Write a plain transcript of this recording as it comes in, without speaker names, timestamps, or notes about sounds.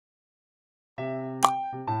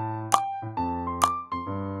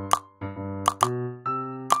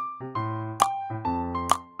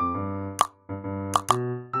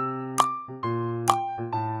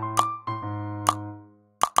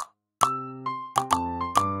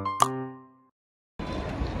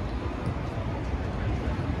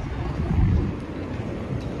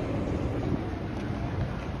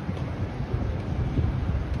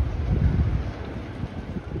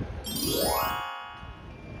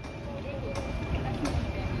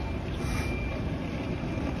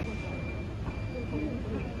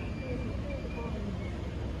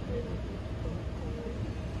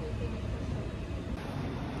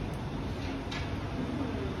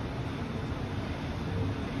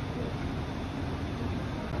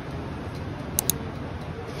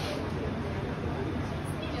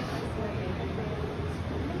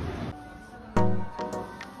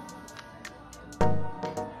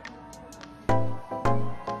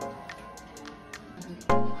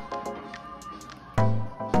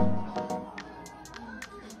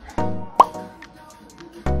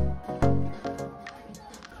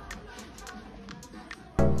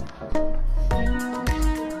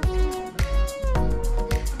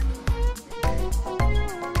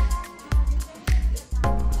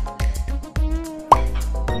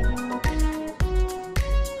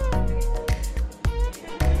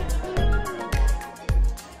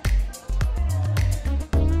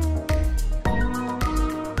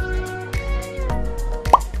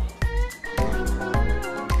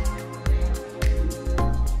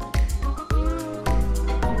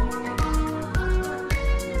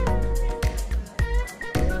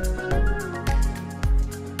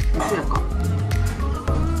つやか。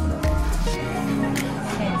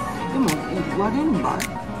でも割れんばい。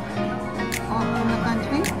あ、こんな感じ。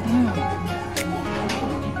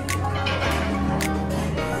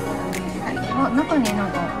あ、中にな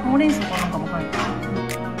んかほうれん草かなんかも入ってる。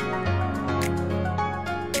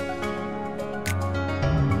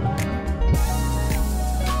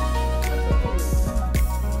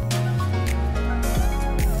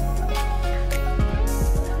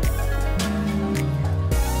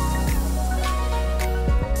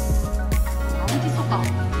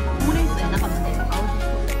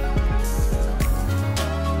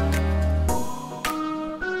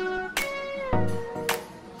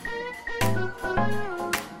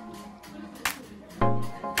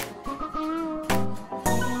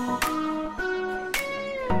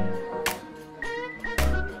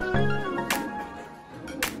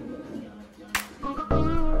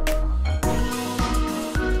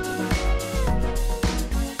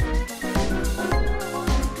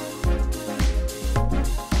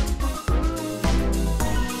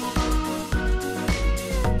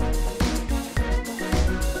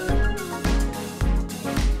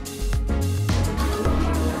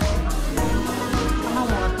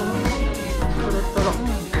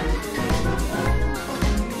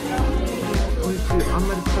あん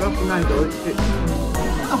まり辛くないで美味しい。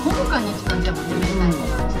あ、ほのかにしたんじゃもんね、明太子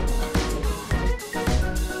の味。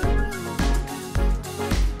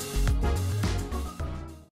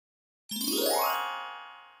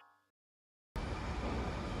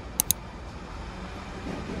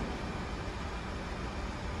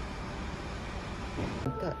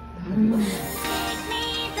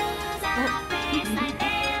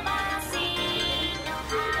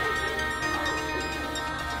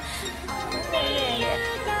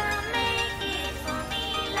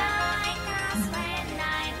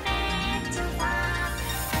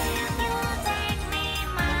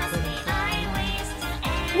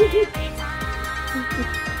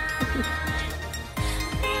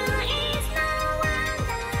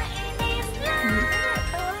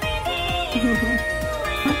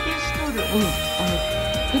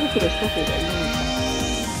くるくるした方がいいのか。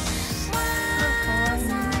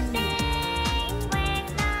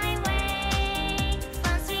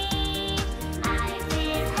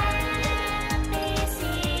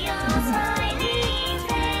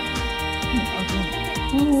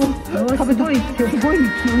食べたいってすごい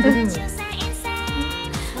気持ちいい。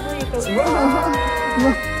うわ、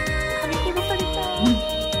噛み殺された。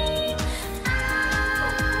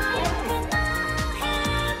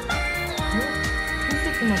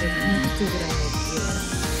まで2匹ぐらいの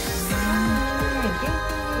勢い。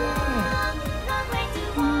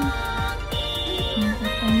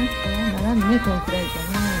ならんね、こんくらいじゃ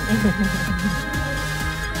ね。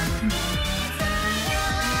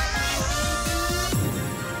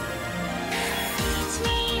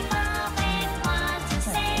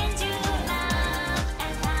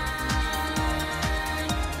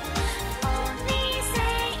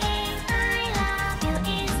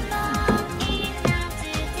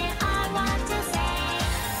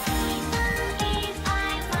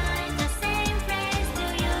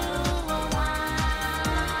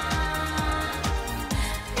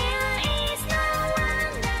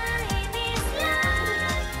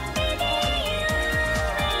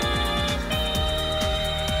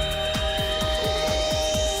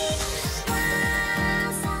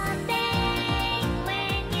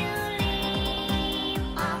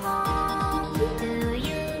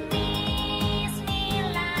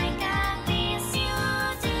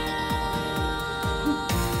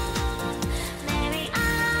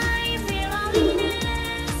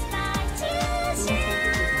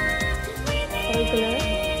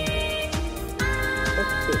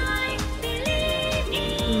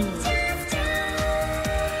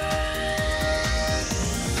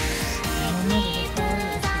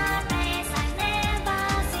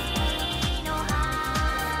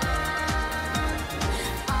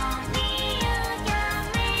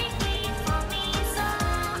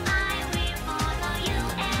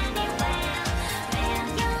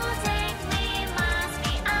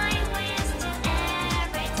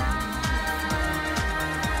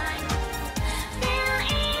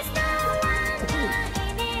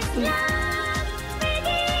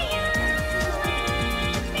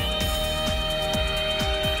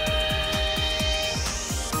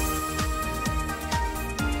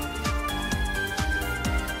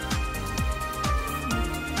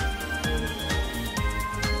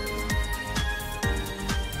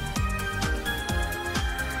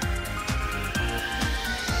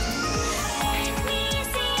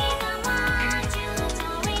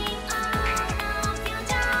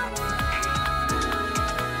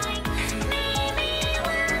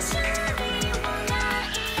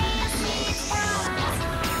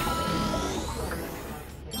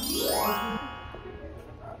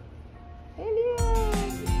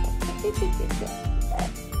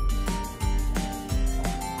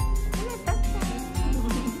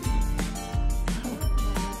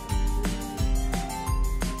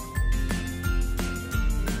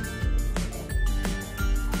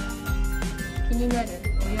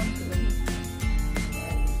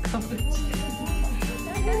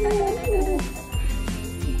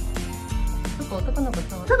男の子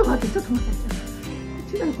と。ちょっと待って、ちょっと待って。こ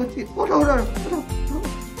っちだよ、こっち。ほらほらほらほら。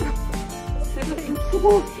すごい。すご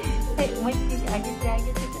い。はい、思いっきりあげて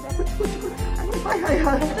ください。はいはいは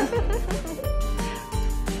い。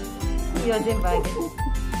いいよ、全部あげて。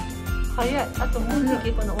早い。あともう一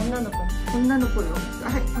匹、この女の子。女の子よ。は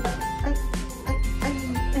い、はい、はい、はい。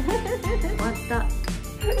終わった。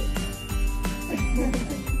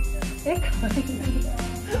え、かわいい。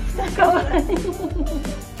かわいい。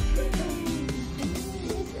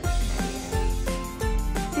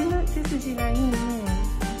背筋がいいね。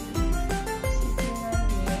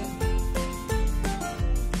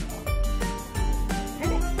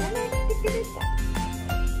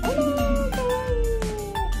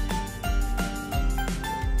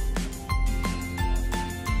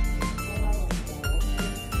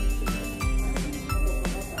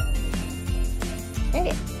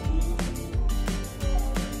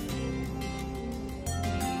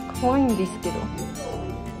可愛いんですけど。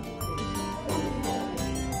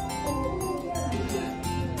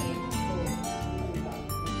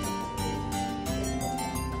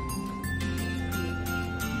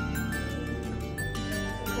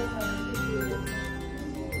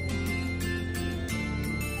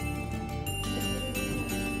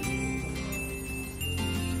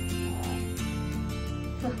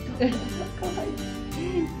可愛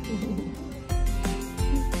い。